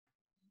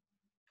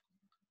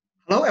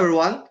Hello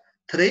everyone,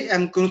 today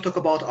I'm going to talk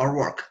about our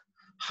work,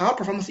 how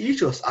performance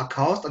issues are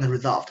caused and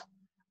resolved,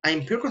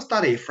 an empirical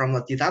study from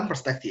a design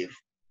perspective.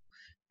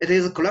 It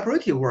is a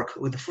collaborative work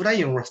with Fudan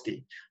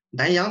University,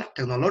 Nanyang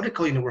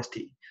Technological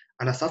University,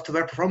 and a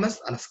software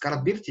performance and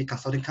scalability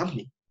consulting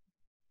company.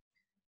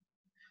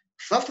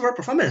 Software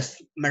performance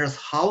measures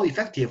how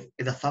effective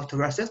is a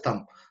software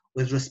system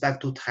with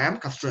respect to time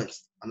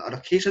constraints and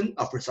allocation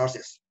of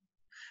resources.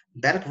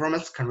 Bad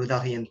performance can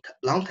result in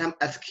long-time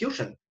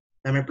execution,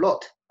 memory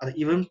bloat, and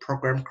even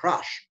program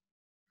crash.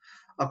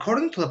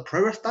 According to the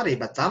previous study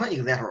by Zhao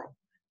etc.,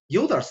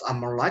 users are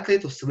more likely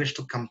to switch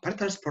to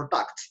competitors'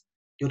 products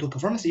due to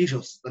performance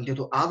issues than due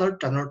to other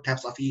general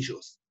types of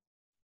issues.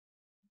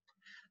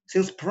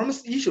 Since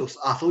performance issues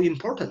are so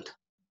important,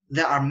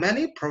 there are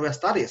many previous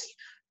studies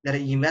that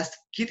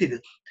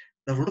investigated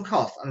the root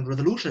cause and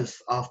resolutions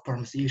of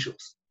performance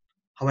issues.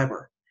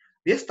 However,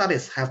 these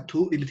studies have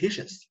two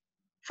limitations.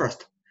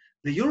 First,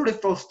 they usually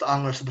focused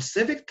on a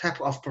specific type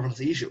of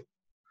performance issue.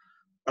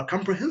 A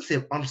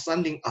comprehensive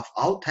understanding of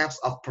all types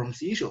of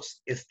performance issues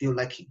is still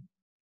lacking.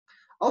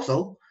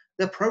 Also,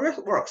 the previous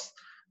works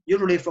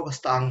usually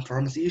focused on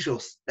performance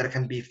issues that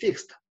can be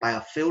fixed by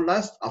a few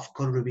lines of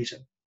code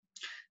revision.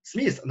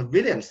 Smith and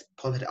Williams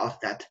pointed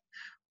out that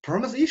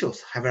performance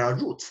issues have their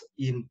roots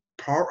in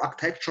poor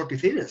architectural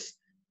decisions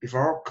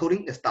before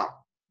coding is done.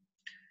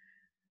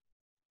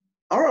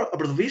 Our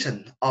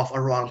observation of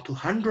around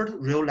 200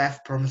 real-life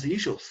performance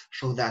issues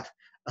show that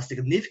a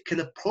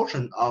significant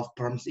portion of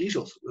performance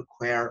issues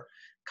require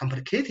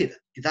complicated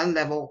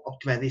design-level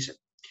optimization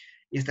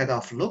instead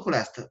of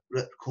localized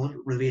code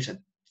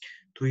revision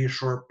to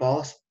ensure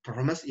both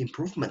performance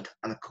improvement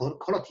and code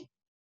quality.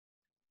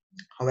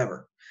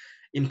 However,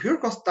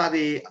 empirical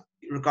study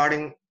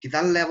regarding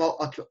design-level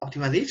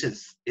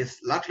optimizations is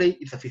largely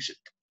insufficient.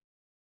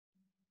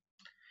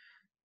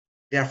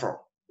 Therefore,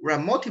 we are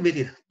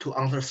motivated to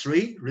answer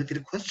three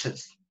related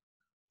questions.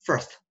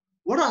 First,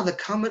 what are the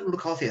common root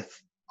causes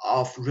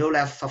of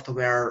real-life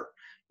software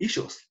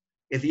issues?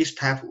 Is each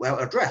type well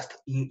addressed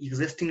in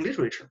existing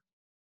literature?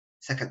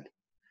 Second,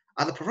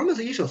 are the performance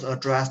issues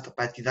addressed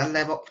by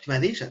design-level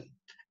optimization?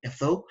 If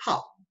so,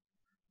 how?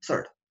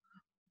 Third,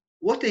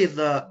 what is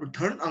the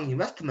return on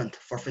investment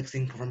for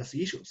fixing performance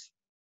issues?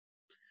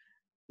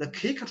 The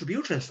key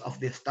contributions of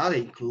this study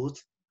include,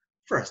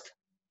 first,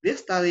 this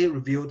study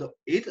reviewed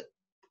 8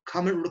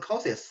 common root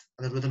causes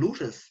and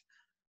resolutions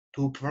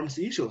to performance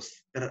issues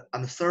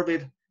and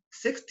surveyed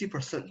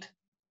 60%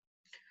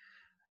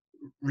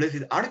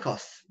 related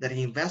articles that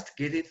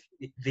investigated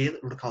these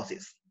root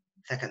causes.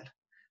 Second,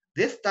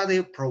 this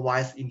study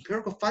provides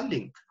empirical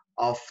funding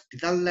of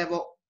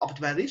design-level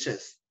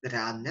optimizations that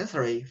are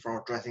necessary for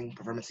addressing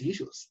performance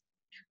issues.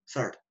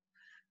 Third,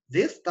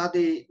 this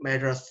study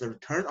measures the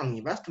return on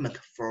investment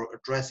for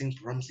addressing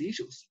performance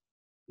issues.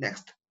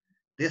 Next,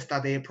 this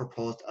study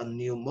proposed a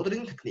new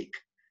modeling technique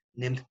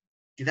named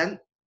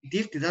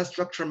Deep Design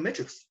Structure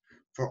Matrix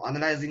for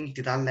analyzing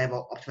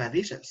design-level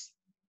optimizations.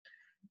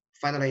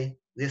 Finally,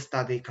 this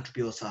study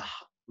contributes a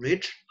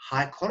rich,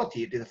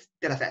 high-quality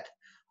dataset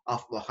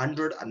of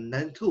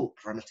 192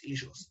 performance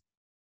issues.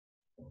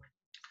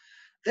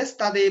 This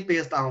study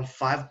based on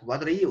 5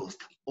 widely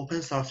used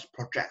open-source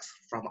projects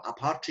from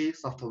Apache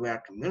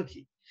software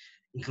community,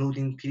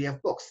 including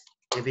PDF books,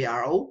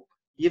 AVRO,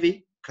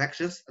 EV,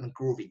 Collections, and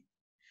Groovy.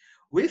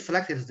 We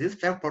selected these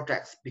 5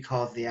 projects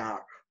because they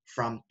are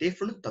from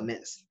different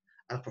domains,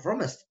 and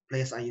performance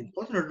plays an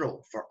important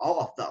role for all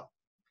of them.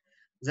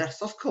 Their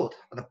source code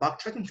and bug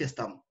tracking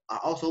system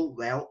are also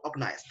well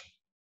organized.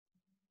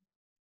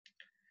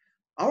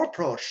 Our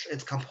approach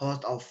is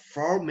composed of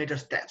 4 major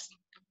steps.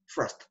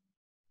 First,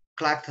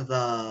 collect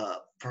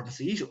the performance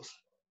issues.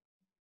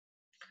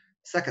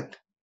 Second,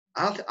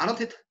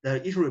 annotate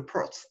the issue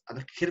reports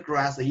and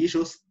categorize the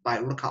issues by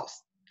root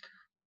cause.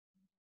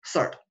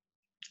 Third,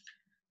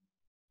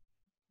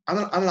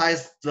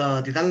 analyze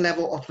the design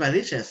level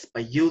optimizations by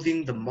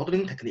using the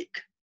modeling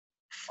technique.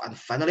 And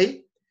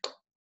finally,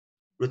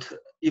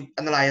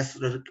 analyze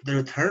the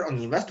return on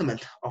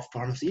investment of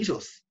performance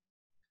issues.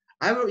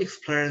 I will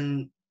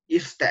explain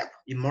each step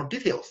in more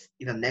details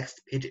in the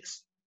next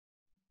pages.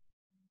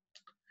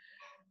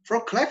 For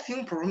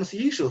collecting performance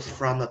issues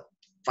from the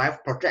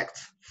 5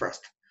 projects,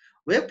 first,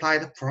 we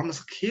applied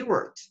performance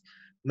keywords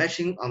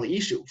matching on the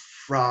issue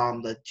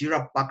from the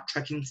Jira bug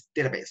tracking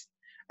database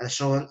as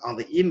shown on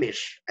the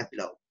image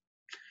below.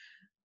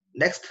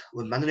 Next,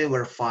 we manually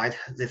verified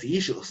these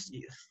issues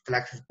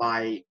selected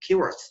by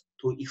keywords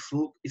to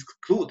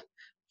exclude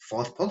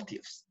false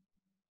positives.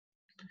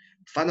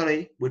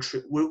 Finally, we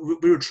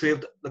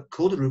retrieved the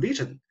code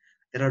revision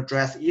that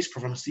addressed each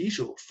performance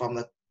issue from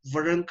the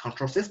version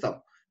control system,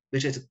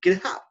 which is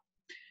GitHub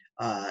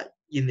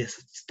in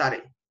this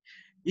study.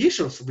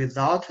 Issues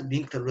without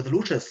linked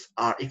resolutions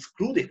are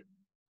excluded.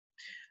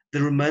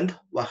 There remained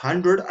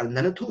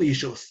 192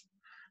 issues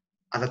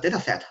as a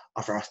dataset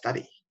of our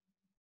study.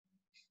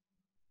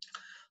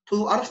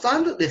 To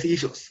understand these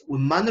issues, we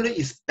manually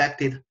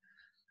inspected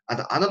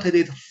and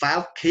annotated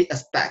 5 key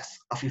aspects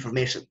of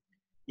information,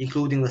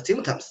 including the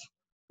symptoms,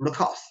 root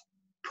cause,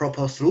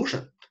 proposed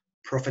solution,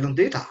 profiling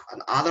data,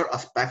 and other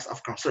aspects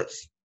of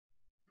concerns.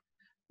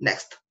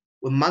 Next,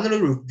 we manually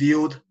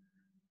reviewed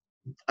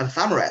and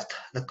summarized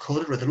the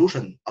code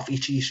resolution of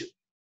each issue.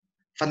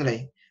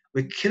 Finally,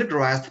 we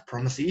categorized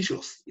performance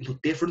issues into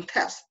different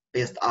types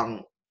based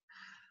on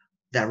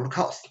their root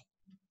cause.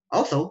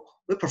 Also,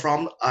 we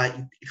performed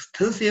an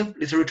extensive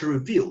literature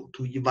review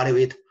to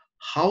evaluate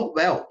how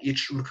well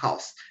each root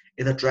cause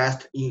is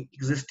addressed in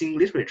existing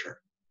literature.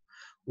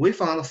 We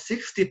found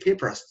 60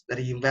 papers that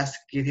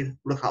investigated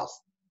root cause.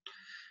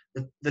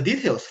 The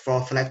details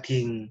for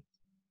selecting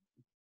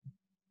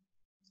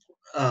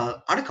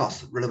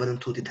articles relevant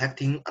to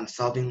detecting and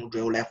solving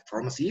real-life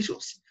performance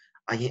issues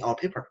are in our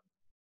paper.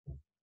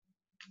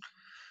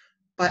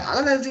 By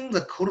analyzing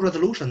the code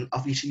resolution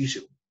of each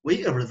issue,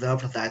 we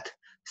observed that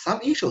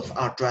some issues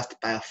are addressed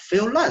by a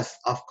few lines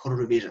of code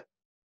revision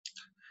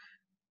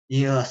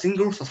in a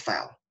single source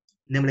file,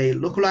 namely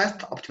localized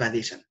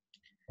optimization.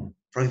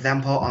 For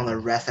example, on the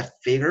right side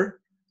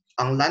figure,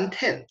 on line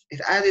 10,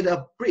 it added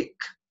a break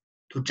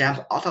to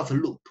jump out of the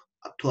loop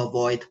to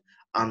avoid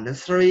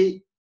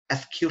unnecessary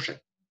execution.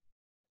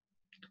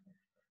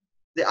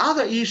 The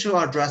other issue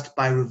are addressed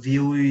by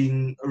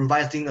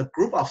revising a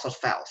group of source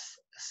files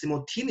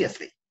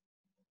simultaneously,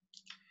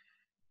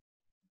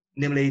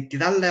 namely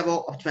design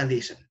level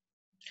optimization.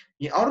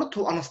 In order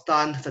to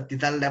understand the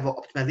design level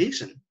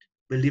optimization,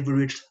 we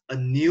leveraged a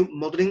new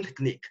modeling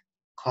technique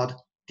called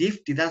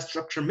Deep Design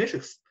Structure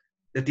Matrix,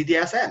 the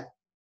DDSM.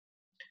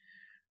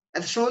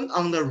 As shown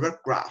on the red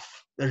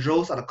graph, the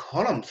rows and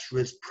columns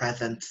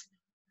represent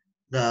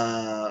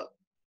the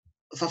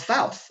source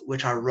files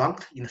which are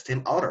ranked in the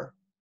same order.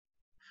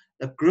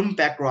 The green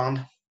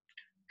background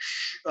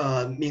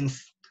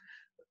means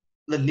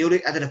the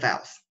newly added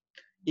files.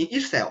 In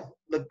each cell,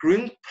 the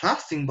green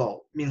plus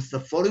symbol means the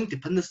following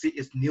dependency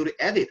is newly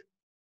added.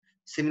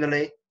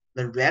 Similarly,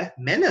 the red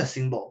minus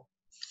symbol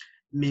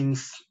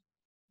means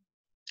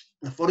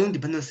the following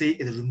dependency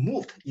is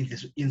removed in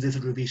this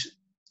revision.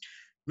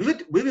 We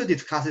will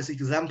discuss this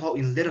example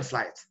in later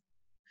slides.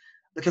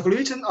 The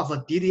calculation of a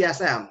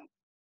DDSM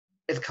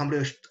is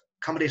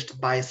accomplished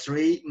by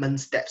 3 main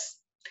steps.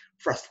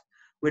 First,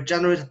 we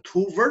generate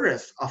 2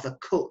 versions of the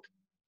code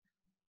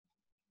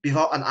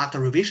before and after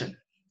revision.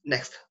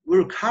 Next, we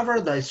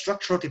recover the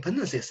structural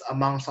dependencies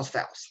among source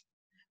files.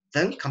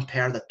 Then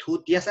compare the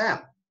 2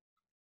 DSM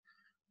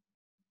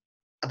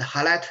and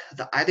highlight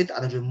the added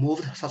and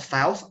removed source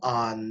files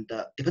and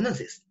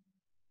dependencies.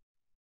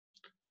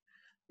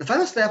 The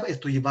final step is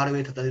to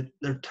evaluate the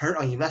return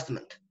on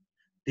investment.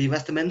 The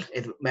investment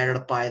is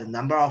measured by the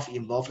number of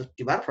involved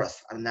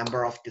developers and the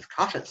number of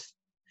discussions.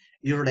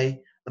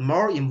 Usually, the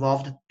more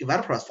involved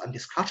developers and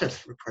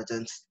discussions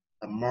represents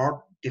the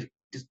more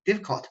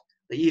difficult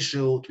the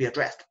issue to be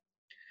addressed.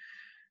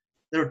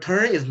 The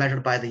return is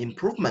measured by the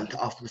improvement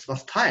of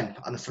response time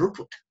and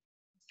throughput.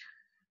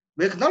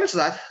 We acknowledge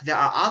that there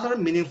are other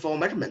meaningful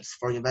measurements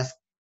for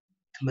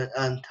investment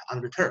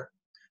and return.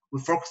 We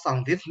focus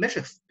on these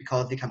metrics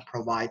because they can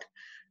provide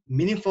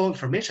meaningful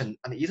information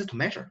and easy to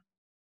measure.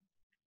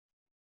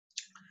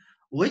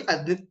 We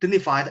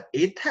identified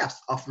 8 types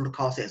of root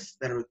causes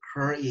that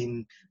recur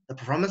in the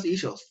performance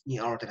issues in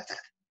our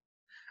dataset.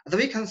 As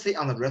we can see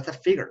on the right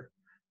side figure,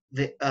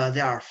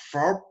 there are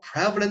 4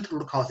 prevalent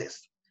root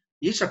causes.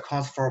 Each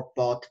accounts for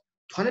about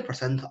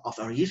 20% of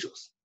our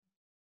issues.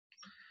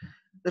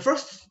 The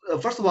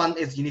first one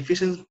is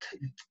inefficient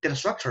data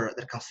structure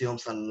that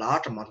consumes a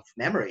large amount of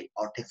memory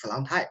or takes a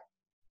long time.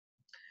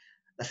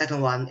 The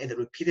second one is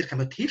repeated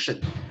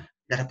computation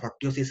that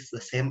produces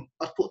the same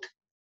output.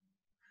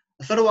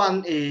 The third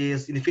one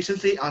is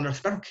inefficiency under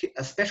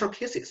special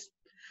cases.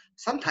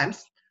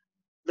 Sometimes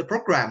the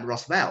program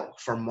runs well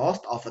for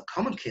most of the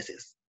common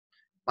cases,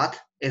 but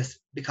it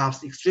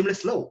becomes extremely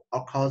slow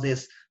or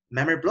causes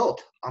memory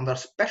bloat under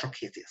special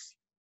cases.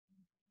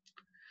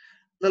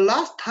 The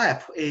last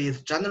type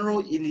is general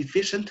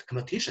inefficient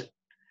computation,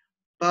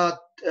 but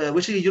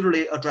which is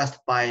usually addressed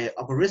by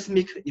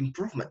algorithmic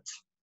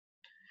improvements.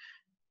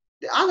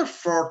 The other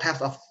 4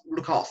 types of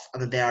root cause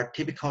and their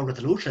typical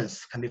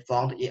resolutions can be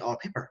found in our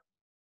paper.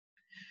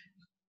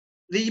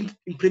 The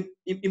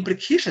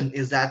implication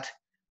is that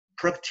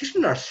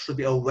practitioners should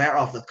be aware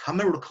of the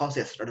common root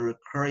causes that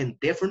recur in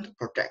different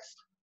projects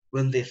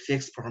when they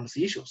fix performance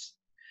issues.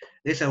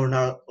 This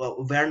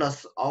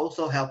awareness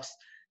also helps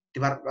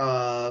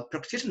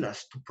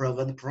practitioners to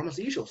prevent performance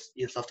issues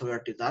in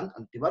software design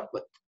and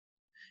development,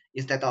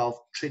 instead of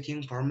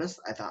treating performance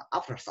as an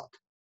afterthought.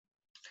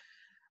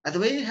 As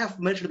we have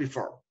mentioned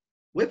before,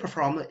 we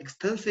performed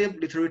extensive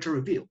literature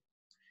review.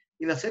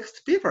 In the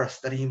 6 papers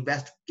that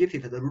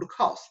investigated the root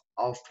cause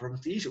of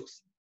performance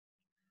issues,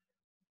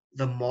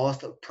 the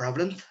most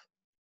prevalent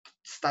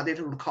studied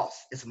root cause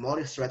is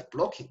multi-thread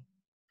blocking.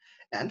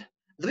 And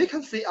as we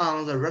can see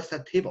on the right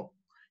side table,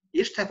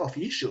 each type of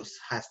issues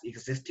has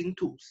existing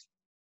tools.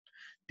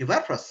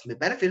 Developers may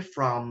benefit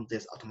from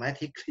these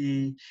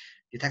automatically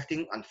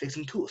detecting and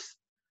fixing tools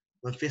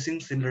when facing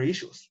similar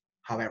issues.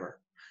 However,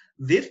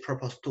 these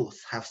proposed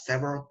tools have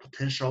several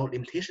potential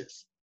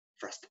limitations.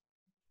 First,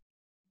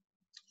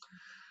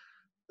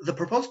 The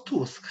proposed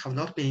tools have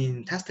not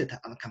been tested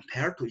and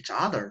compared to each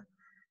other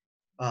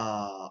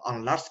on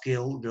a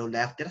large-scale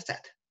real-life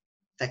dataset.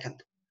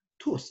 Second,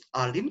 tools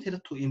are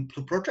limited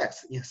to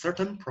projects in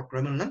certain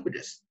programming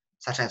languages,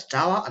 such as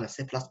Java and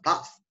C++.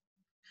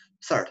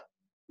 Third,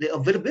 the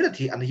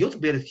availability and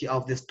usability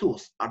of these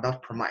tools are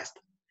not promised,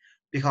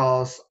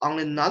 because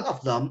only none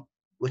of them,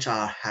 which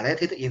are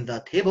highlighted in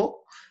the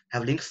table,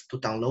 have links to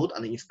download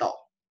and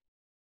install.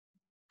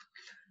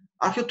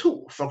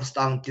 RQ2 focused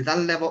on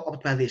design-level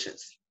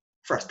optimizations.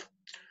 First,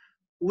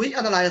 we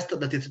analyzed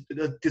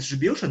the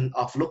distribution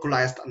of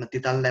localized and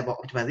design-level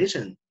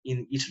optimization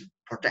in each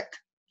project.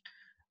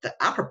 The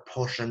upper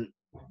portion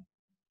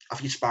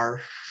of each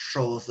bar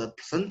shows the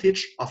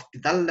percentage of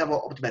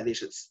design-level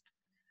optimizations,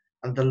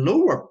 and the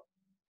lower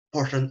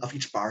portion of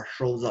each bar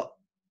shows the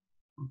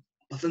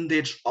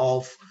percentage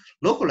of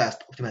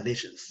localized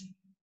optimizations.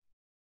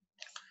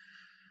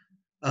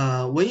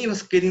 When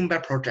investigating by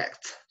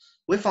project,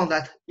 we found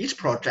that each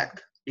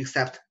project,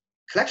 except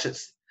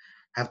collections,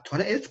 have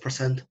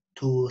 28%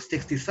 to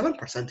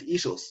 67%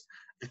 issues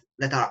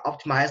that are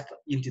optimized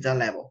in design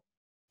level.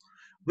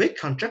 We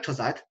conjecture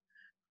that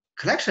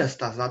collections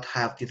does not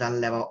have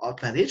design level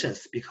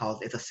optimizations because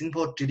it's a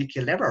simple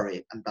GDK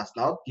library and does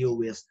not deal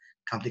with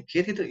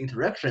complicated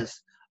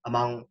interactions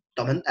among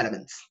domain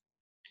elements.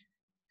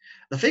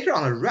 The figure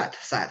on the right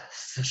side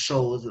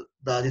shows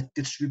the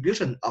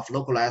distribution of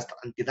localized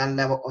and design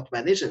level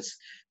optimizations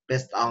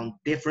based on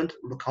different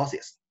root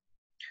causes.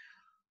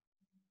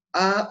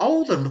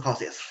 All the root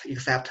causes,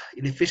 except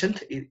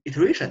inefficient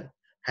iteration,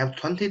 have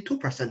 22%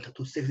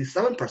 to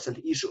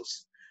 67%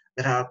 issues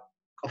that are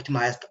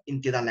optimized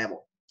in design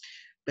level.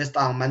 Based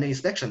on manual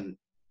inspection,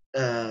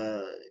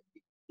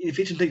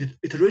 inefficient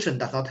iteration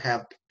does not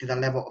have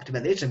design level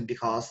optimization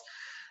because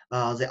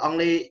they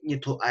only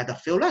need to add a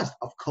few lines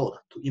of code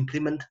to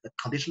implement the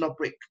conditional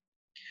break.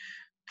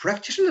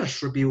 Practitioners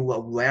should be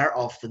aware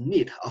of the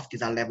need of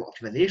design level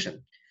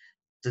optimization.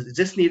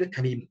 This need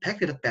can be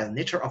impacted by the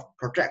nature of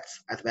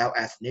projects as well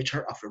as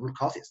nature of the root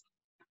causes.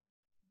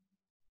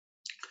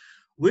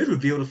 We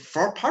reviewed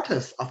 4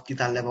 patterns of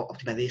design level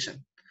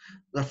optimization.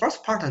 The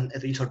first pattern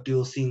is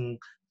introducing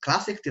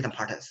classic design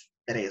patterns.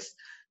 That is,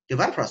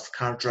 developers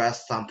can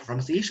address some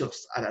performance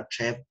issues and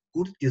achieve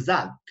good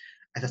design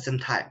at the same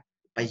time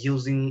by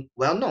using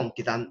well-known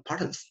design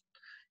patterns.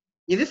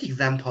 In this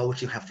example,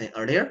 which you have seen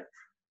earlier,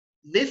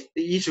 this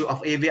issue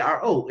of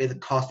AVRO is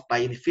caused by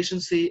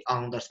inefficiency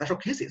on the special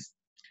cases.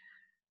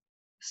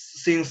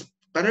 Since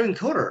binary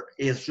encoder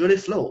is really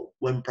slow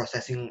when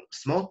processing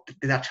small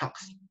data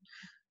chunks.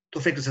 To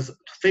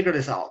figure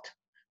this out,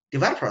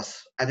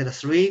 developers added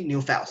 3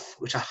 new files,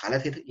 which are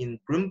highlighted in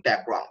green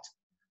background.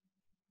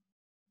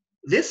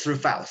 These 3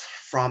 files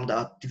from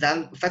the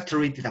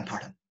factory design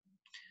pattern.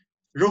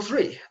 Row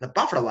 3, the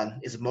buffered one,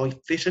 is more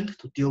efficient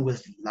to deal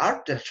with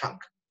large data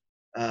chunk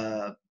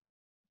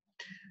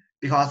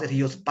because it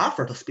uses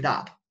buffer to speed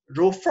up.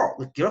 Row 4,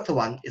 the direct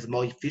one, is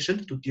more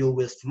efficient to deal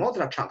with small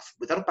data chunks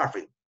without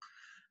buffering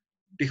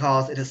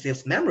because it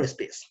saves memory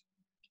space.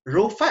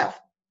 Row 5,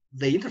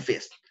 the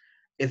interface,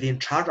 is in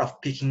charge of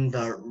picking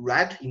the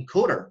right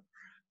encoder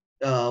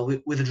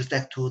with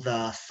respect to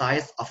the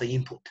size of the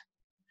input.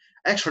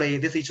 Actually,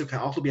 this issue can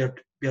also be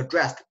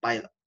addressed by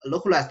a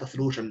localized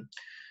solution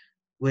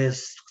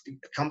with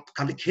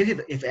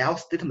complicated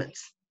if-else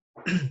statements.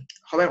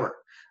 However,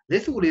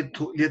 this will lead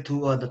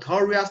to a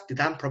notorious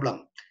design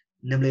problem,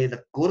 namely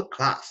the good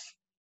class.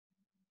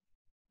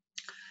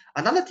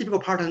 Another typical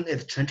pattern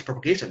is change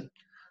propagation.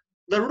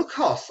 The root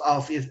cause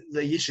of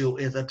the issue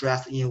is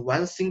addressed in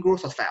one single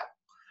source file,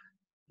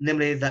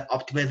 namely the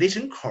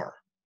optimization core.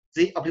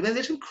 The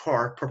optimization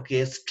core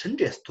propagates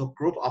changes to a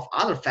group of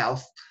other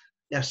files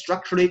that are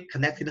structurally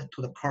connected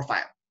to the core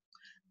file.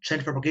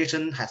 Change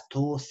propagation has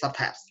 2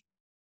 subtypes.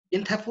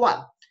 In type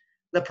 1,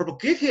 the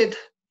propagated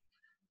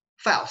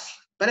files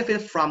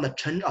benefit from the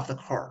change of the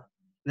core.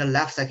 In the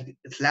left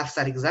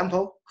side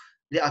example,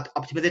 the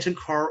optimization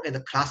core is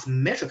the class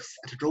matrix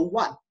at row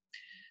 1.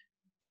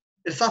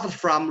 It suffers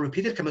from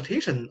repeated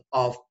commutation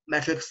of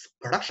matrix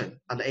production,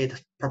 and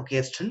it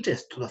propagates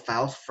changes to the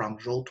files from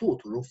row 2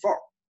 to row 4.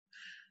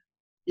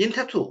 In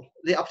type 2,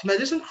 the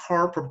optimization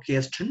core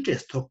propagates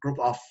changes to a group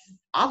of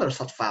other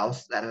source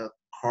files that the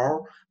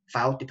core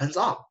file depends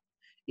on.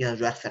 In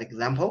the right side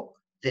example,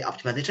 the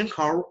optimization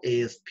core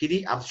is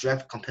PD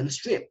abstract content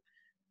stream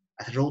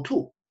at row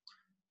 2.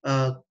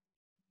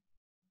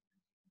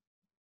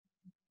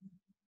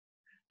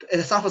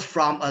 It suffers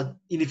from an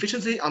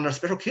inefficiency under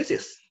special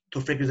cases. To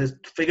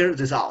figure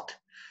this out,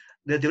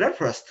 the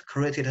developers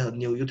created a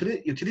new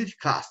utility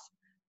class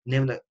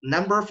named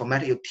number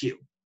format util.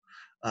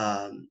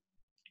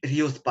 It's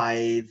used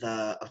by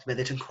the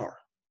optimization core.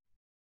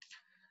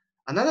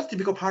 Another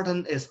typical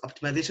pattern is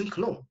optimization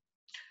clone.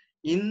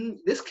 In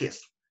this case,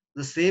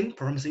 the same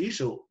performance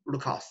issue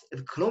root cause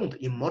is cloned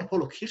in multiple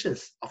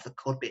locations of the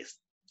code base.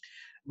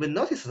 We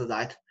noticed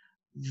that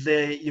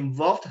the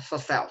involved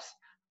source files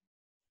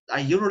are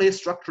usually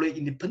structurally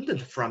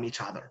independent from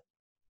each other.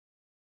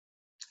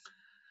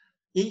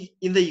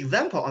 In the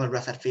example on the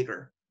right side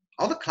figure,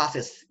 All the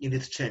classes in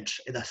this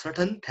change is a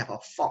certain type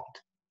of font.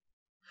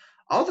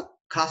 All the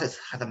classes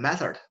has a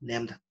method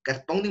named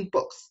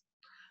getBoundingBooks,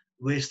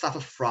 which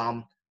suffers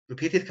from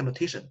repeated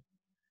commutation.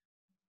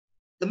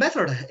 The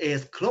method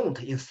is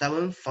cloned in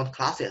 7 font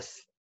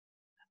classes.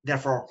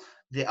 Therefore,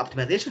 the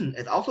optimization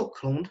is also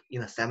cloned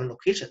in 7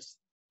 locations.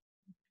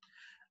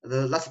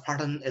 The last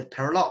pattern is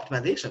parallel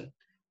optimization,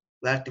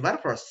 where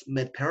developers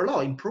made parallel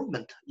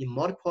improvement in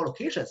multiple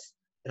locations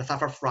that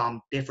suffer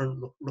from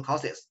different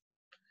localizes.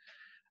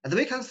 As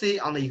we can see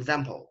on the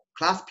example,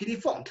 class PD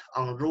font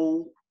on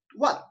row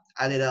 1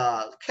 added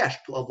a cache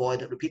to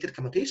avoid repeated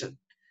commutation.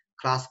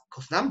 Class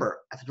cost number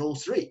at row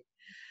 3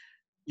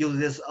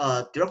 uses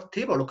a direct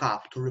table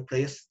lookup to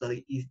replace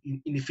the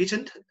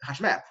inefficient hash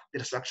map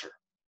data structure.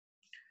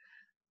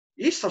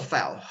 Each source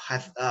file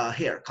has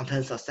here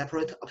contains a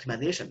separate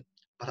optimization,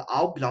 but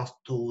all belongs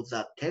to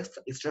the text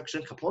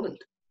extraction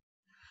component.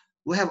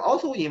 We have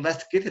also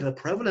investigated the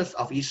prevalence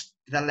of each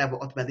design level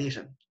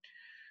optimization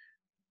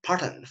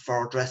pattern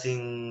for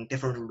addressing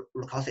different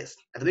localizes.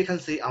 As we can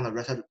see on the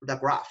right side of the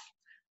graph,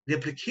 the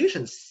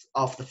applications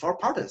of the 4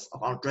 patterns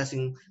of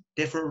addressing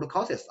different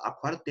localizes are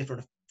quite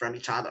different from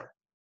each other.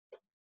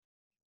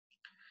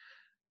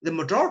 The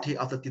majority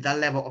of the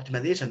design level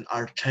optimization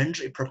are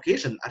change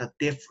propagation at a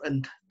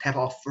different type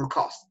of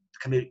locales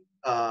can be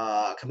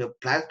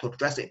applied to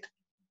address it.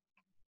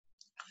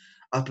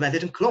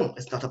 Optimization clone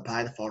is not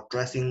applied for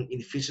addressing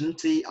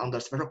inefficiency under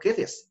special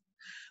cases.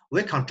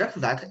 We conjecture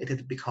that it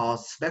is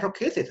because special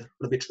cases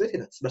will be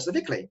treated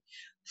specifically,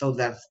 so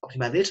that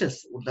optimizations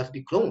would not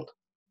be cloned.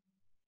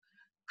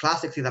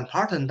 Classic design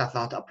pattern does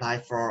not apply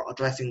for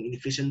addressing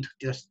inefficient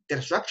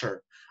data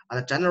structure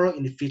and general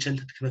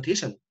inefficient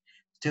computation,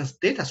 since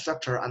data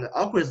structure and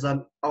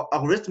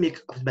algorithmic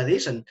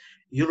optimization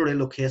usually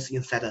locates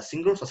inside a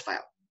single source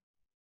file.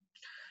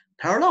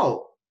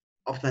 Parallel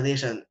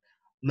optimization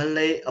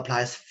mainly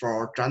applies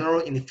for general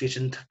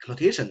inefficient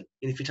computation,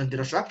 inefficient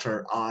data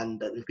structure,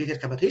 and repeated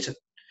computation.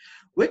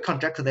 We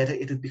conjecture that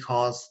it is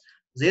because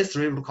these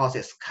 3 root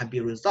causes can be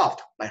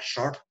resolved by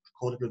short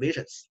code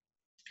revisions.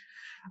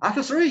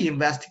 After 3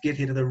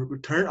 investigated the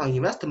return on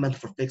investment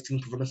for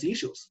fixing performance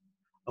issues.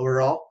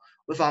 Overall,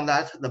 we found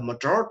that the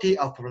majority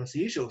of performance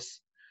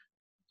issues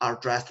are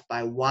addressed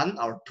by 1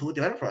 or 2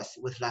 developers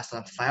with less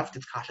than 5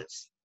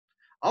 discussions.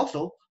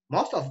 Also,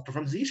 most of the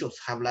performance issues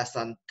have less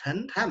than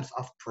 10 times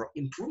of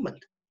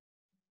improvement.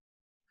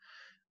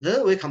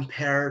 Then we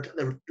compared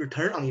the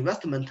return on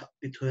investment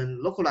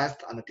between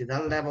localized and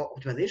design level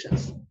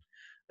optimizations.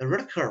 The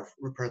red curve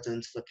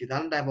represents the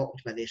design level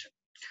optimization,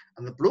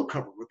 and the blue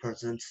curve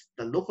represents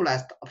the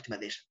localized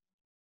optimization.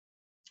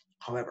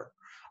 However,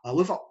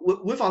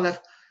 we found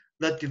that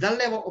the design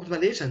level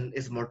optimization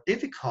is more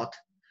difficult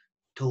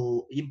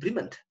to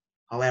implement.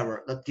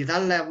 However, the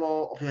design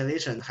level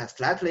optimization has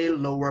slightly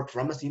lower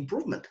performance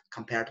improvement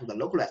compared to the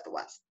localized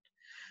ones.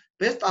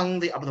 Based on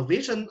the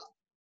observation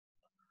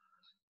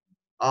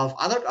of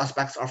other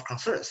aspects of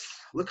concerns,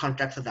 we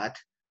conjecture that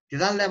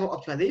design level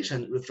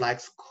optimization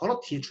reflects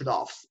quality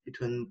trade-offs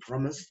between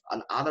performance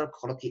and other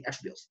quality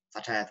attributes,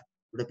 such as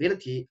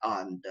reliability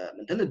and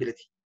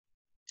maintainability.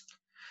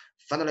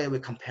 Finally, we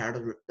compared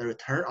the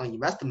return on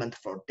investment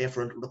for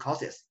different root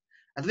causes.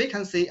 As we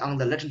can see on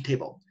the legend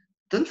table,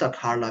 denser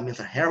color means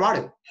a higher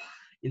value.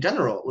 In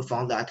general, we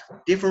found that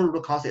different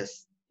root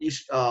causes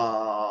each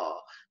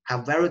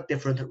have very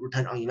different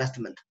return on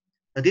investment.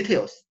 The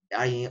details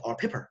are in our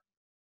paper.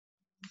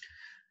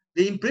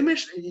 The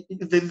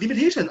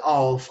limitation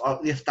of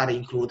this study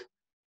include: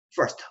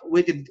 first,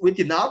 we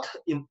did not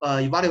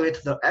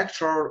evaluate the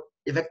actual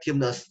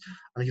effectiveness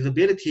and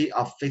usability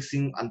of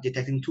fixing and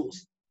detecting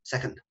tools.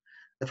 Second,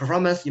 the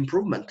performance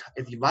improvement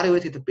is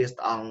evaluated based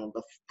on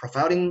the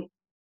profiling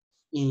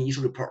in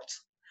issue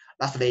reports.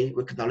 Lastly,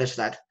 we acknowledge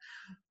that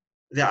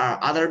there are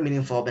other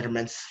meaningful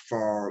measurements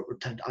for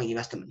return on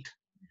investment.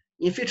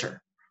 In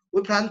future,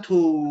 we plan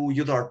to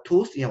use our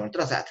tools in our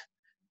dataset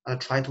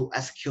and try to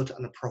execute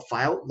and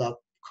profile the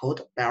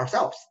code by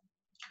ourselves.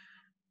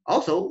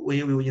 Also,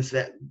 we will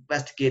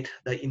investigate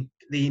the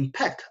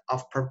impact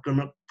of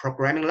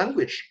programming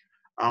language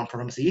on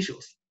performance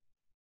issues.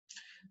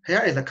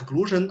 Here is the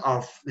conclusion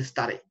of this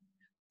study.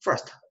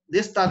 First,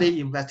 this study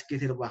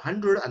investigated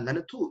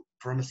 192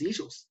 performance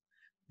issues.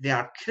 They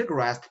are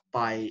categorized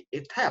by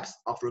 8 types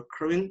of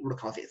recurring root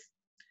causes.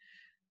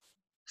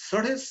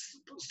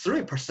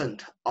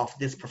 33% of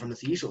these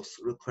performance issues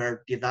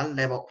require design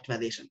level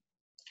optimization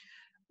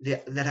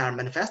that are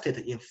manifested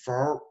in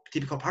 4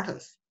 typical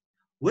patterns.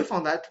 We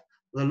found that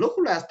the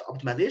localized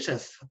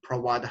optimizations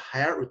provide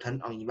higher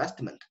return on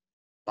investment,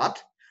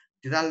 but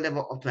design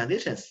level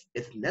optimizations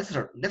is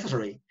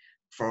necessary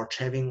for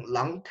achieving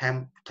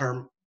long-term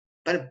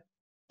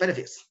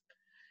benefits,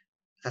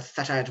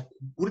 such as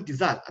good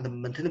design and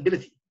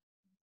maintainability.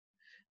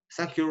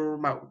 Thank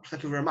you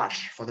very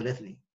much for the listening.